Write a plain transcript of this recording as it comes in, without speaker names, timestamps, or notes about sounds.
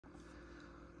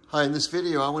Hi, in this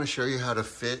video I want to show you how to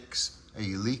fix a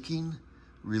leaking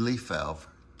relief valve.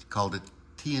 It's called a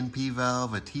TNP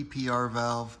valve, a TPR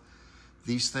valve.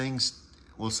 These things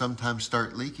will sometimes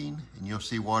start leaking and you'll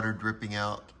see water dripping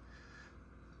out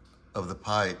of the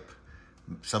pipe.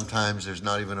 Sometimes there's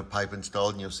not even a pipe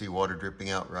installed and you'll see water dripping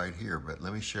out right here. But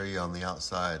let me show you on the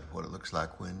outside what it looks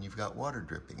like when you've got water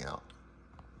dripping out.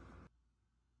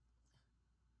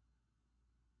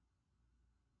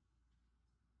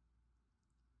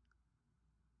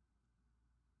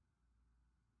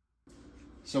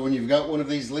 So when you've got one of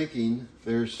these leaking,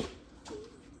 there's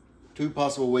two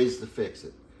possible ways to fix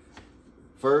it.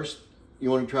 First,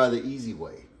 you want to try the easy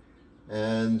way.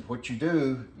 And what you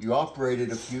do, you operate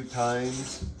it a few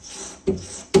times.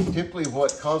 Typically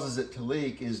what causes it to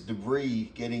leak is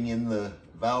debris getting in the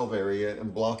valve area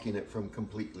and blocking it from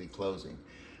completely closing.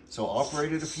 So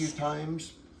operate it a few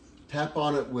times, tap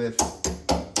on it with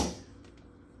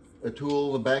a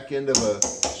tool, the back end of a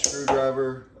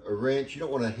screwdriver, a wrench. You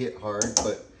don't want to hit hard,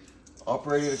 but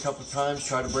operate it a couple times,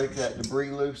 try to break that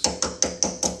debris loose,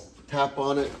 tap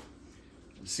on it,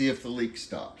 and see if the leak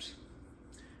stops.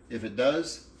 If it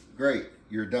does, great,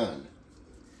 you're done.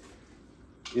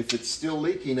 If it's still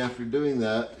leaking after doing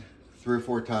that 3 or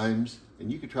 4 times,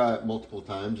 and you could try it multiple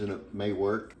times and it may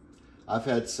work. I've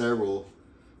had several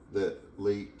that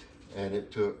leaked and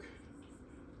it took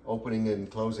opening and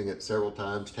closing it several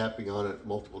times, tapping on it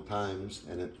multiple times,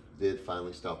 and it did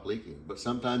finally stop leaking. But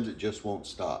sometimes it just won't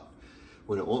stop.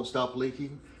 When it won't stop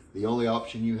leaking, the only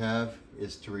option you have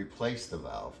is to replace the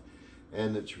valve.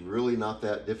 And it's really not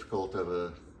that difficult of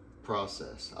a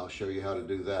process. I'll show you how to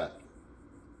do that.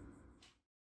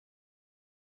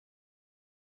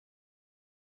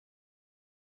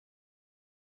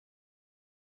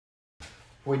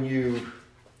 When you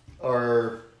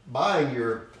are buying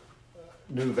your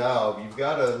new valve, you've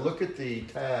got to look at the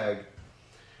tag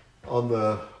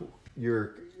on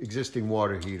your existing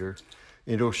water heater.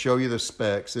 It'll show you the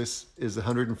specs. This is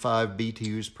 105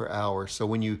 BTUs per hour. So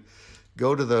when you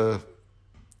go to the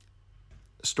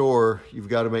store, you've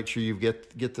got to make sure you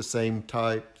get the same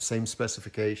type, same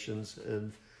specifications.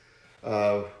 And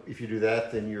if you do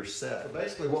that, then you're set.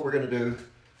 Basically what we're going to do,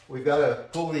 we've got to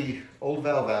pull the old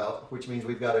valve out, which means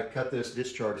we've got to cut this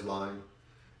discharge line,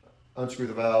 unscrew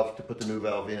the valve to put the new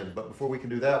valve in. But before we can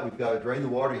do that, we've got to drain the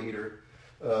water heater.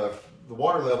 The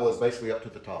water level is basically up to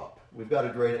the top. We've got to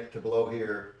drain it to below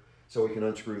here so we can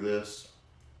unscrew this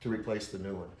to replace the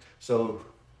new one. So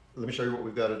let me show you what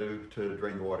we've got to do to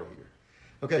drain the water heater.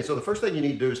 Okay, so the first thing you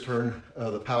need to do is turn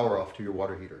the power off to your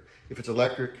water heater. If it's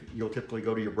electric, you'll typically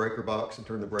go to your breaker box and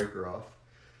turn the breaker off.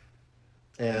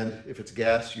 And if it's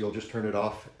gas, you'll just turn it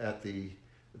off at the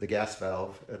gas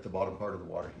valve at the bottom part of the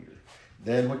water heater.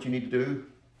 Then what you need to do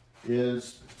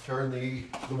is turn the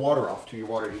water off to your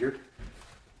water heater.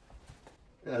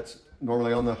 That's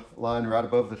normally on the line right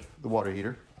above the water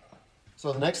heater.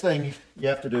 So the next thing you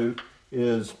have to do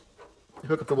is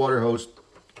hook up the water hose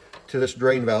to this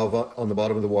drain valve on the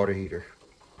bottom of the water heater.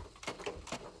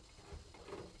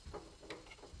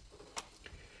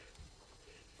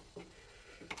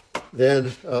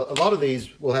 Then a lot of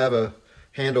these will have a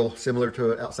handle similar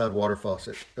to an outside water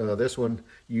faucet. This one,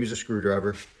 you use a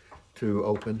screwdriver to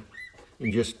open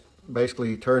and just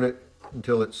basically turn it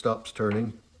until it stops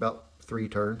turning, about 3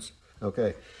 turns.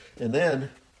 Okay, and then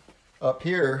up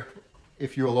here,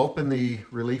 if you'll open the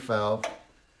relief valve,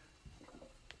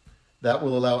 that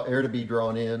will allow air to be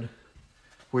drawn in,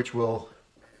 which will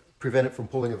prevent it from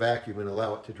pulling a vacuum and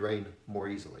allow it to drain more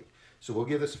easily. So we'll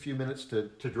give this a few minutes to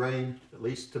drain, at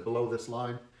least to below this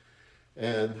line,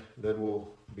 and then we'll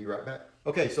be right back.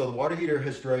 Okay, so the water heater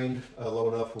has drained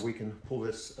low enough where we can pull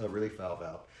this relief valve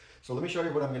out. So let me show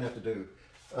you what I'm going to have to do.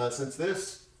 Since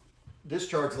this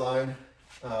discharge line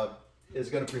is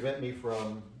going to prevent me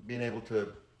from being able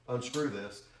to unscrew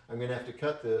this, I'm going to have to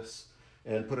cut this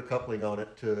and put a coupling on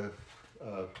it to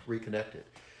reconnect it.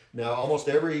 Now, almost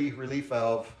every relief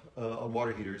valve on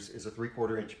water heaters is a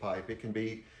 3/4 inch pipe. It can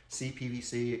be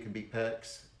CPVC, it can be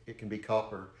PEX, it can be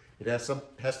copper. It has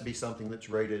to be something that's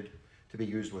rated to be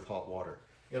used with hot water.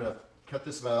 I'm gonna cut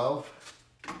this valve,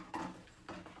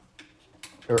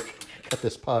 or cut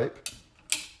this pipe.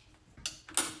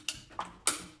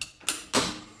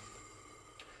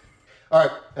 All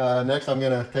right, next I'm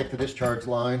gonna take the discharge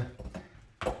line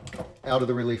out of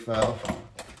the relief valve.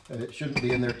 And it shouldn't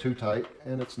be in there too tight,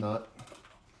 and it's not.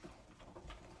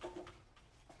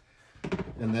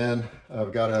 And then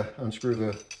I've got to unscrew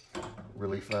the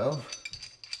relief valve.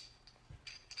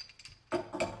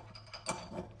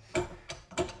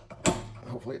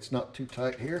 Hopefully it's not too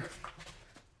tight here.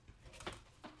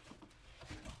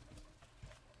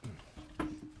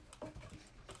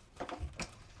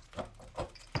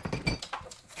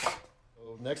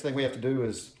 next thing we have to do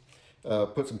is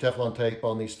put some Teflon tape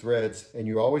on these threads, and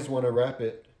you always want to wrap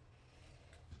it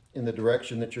in the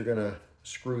direction that you're going to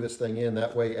screw this thing in.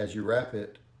 That way, as you wrap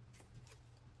it,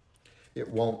 it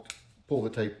won't pull the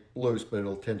tape loose, but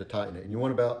it'll tend to tighten it. And you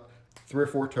want about 3 or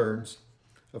 4 turns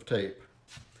of tape.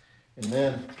 And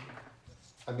then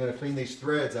I'm going to clean these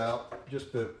threads out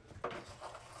just to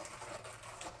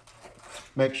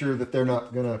make sure that they're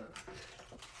not going to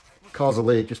cause a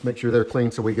leak. Just make sure they're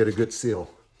clean so we get a good seal.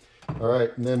 All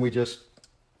right, and then we just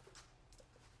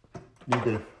need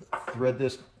to thread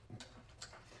this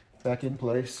back in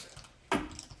place.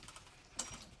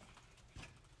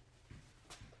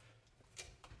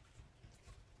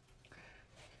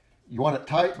 You want it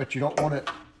tight, but you don't want it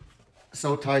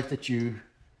so tight that you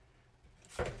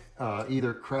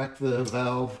either crack the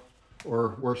valve,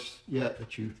 or worse yet,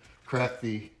 that you crack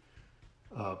the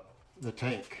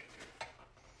tank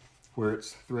where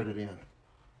it's threaded in.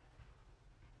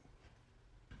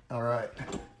 All right.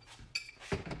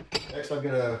 Next, I'm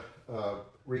going to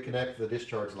reconnect the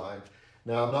discharge line.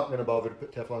 Now, I'm not going to bother to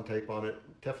put Teflon tape on it.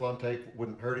 Teflon tape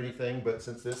wouldn't hurt anything, but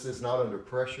since this is not under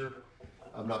pressure,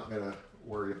 I'm not going to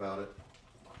worry about it.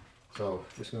 So,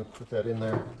 just going to put that in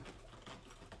there.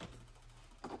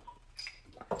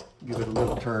 Give it a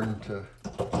little turn to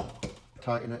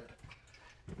tighten it.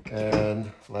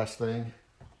 And last thing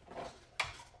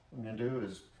I'm going to do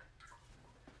is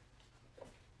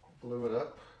glue it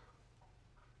up.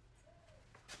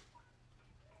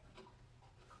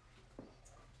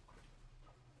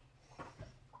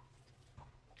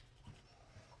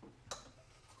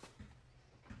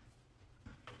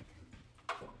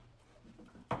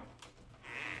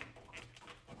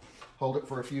 Hold it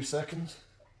for a few seconds.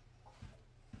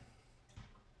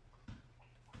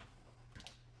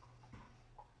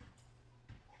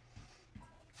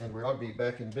 And we ought to be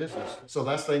back in business. So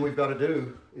last thing we've got to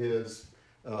do is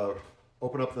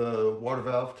open up the water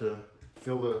valve to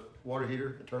fill the water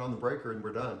heater and turn on the breaker, and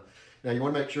we're done. Now you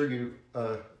want to make sure you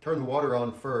turn the water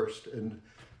on first and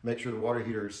make sure the water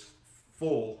heater is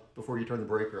full before you turn the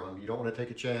breaker on. You don't want to take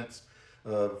a chance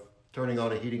of turning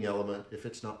on a heating element if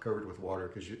it's not covered with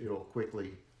water, because it'll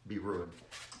quickly be ruined.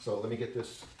 So let me get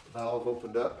this valve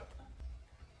opened up.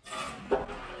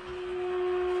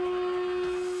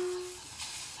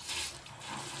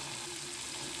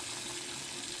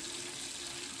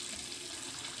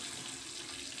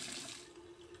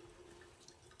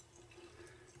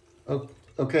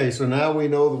 Okay, so now we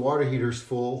know the water heater's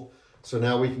full. So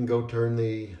now we can go turn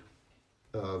the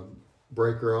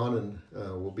breaker on, and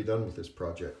we'll be done with this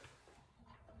project.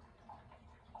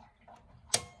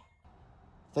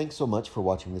 Thanks so much for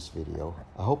watching this video.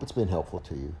 I hope it's been helpful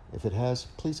to you. If it has,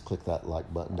 please click that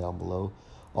like button down below.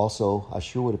 Also, I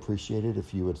sure would appreciate it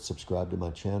if you would subscribe to my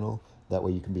channel. That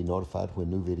way you can be notified when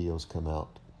new videos come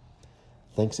out.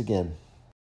 Thanks again.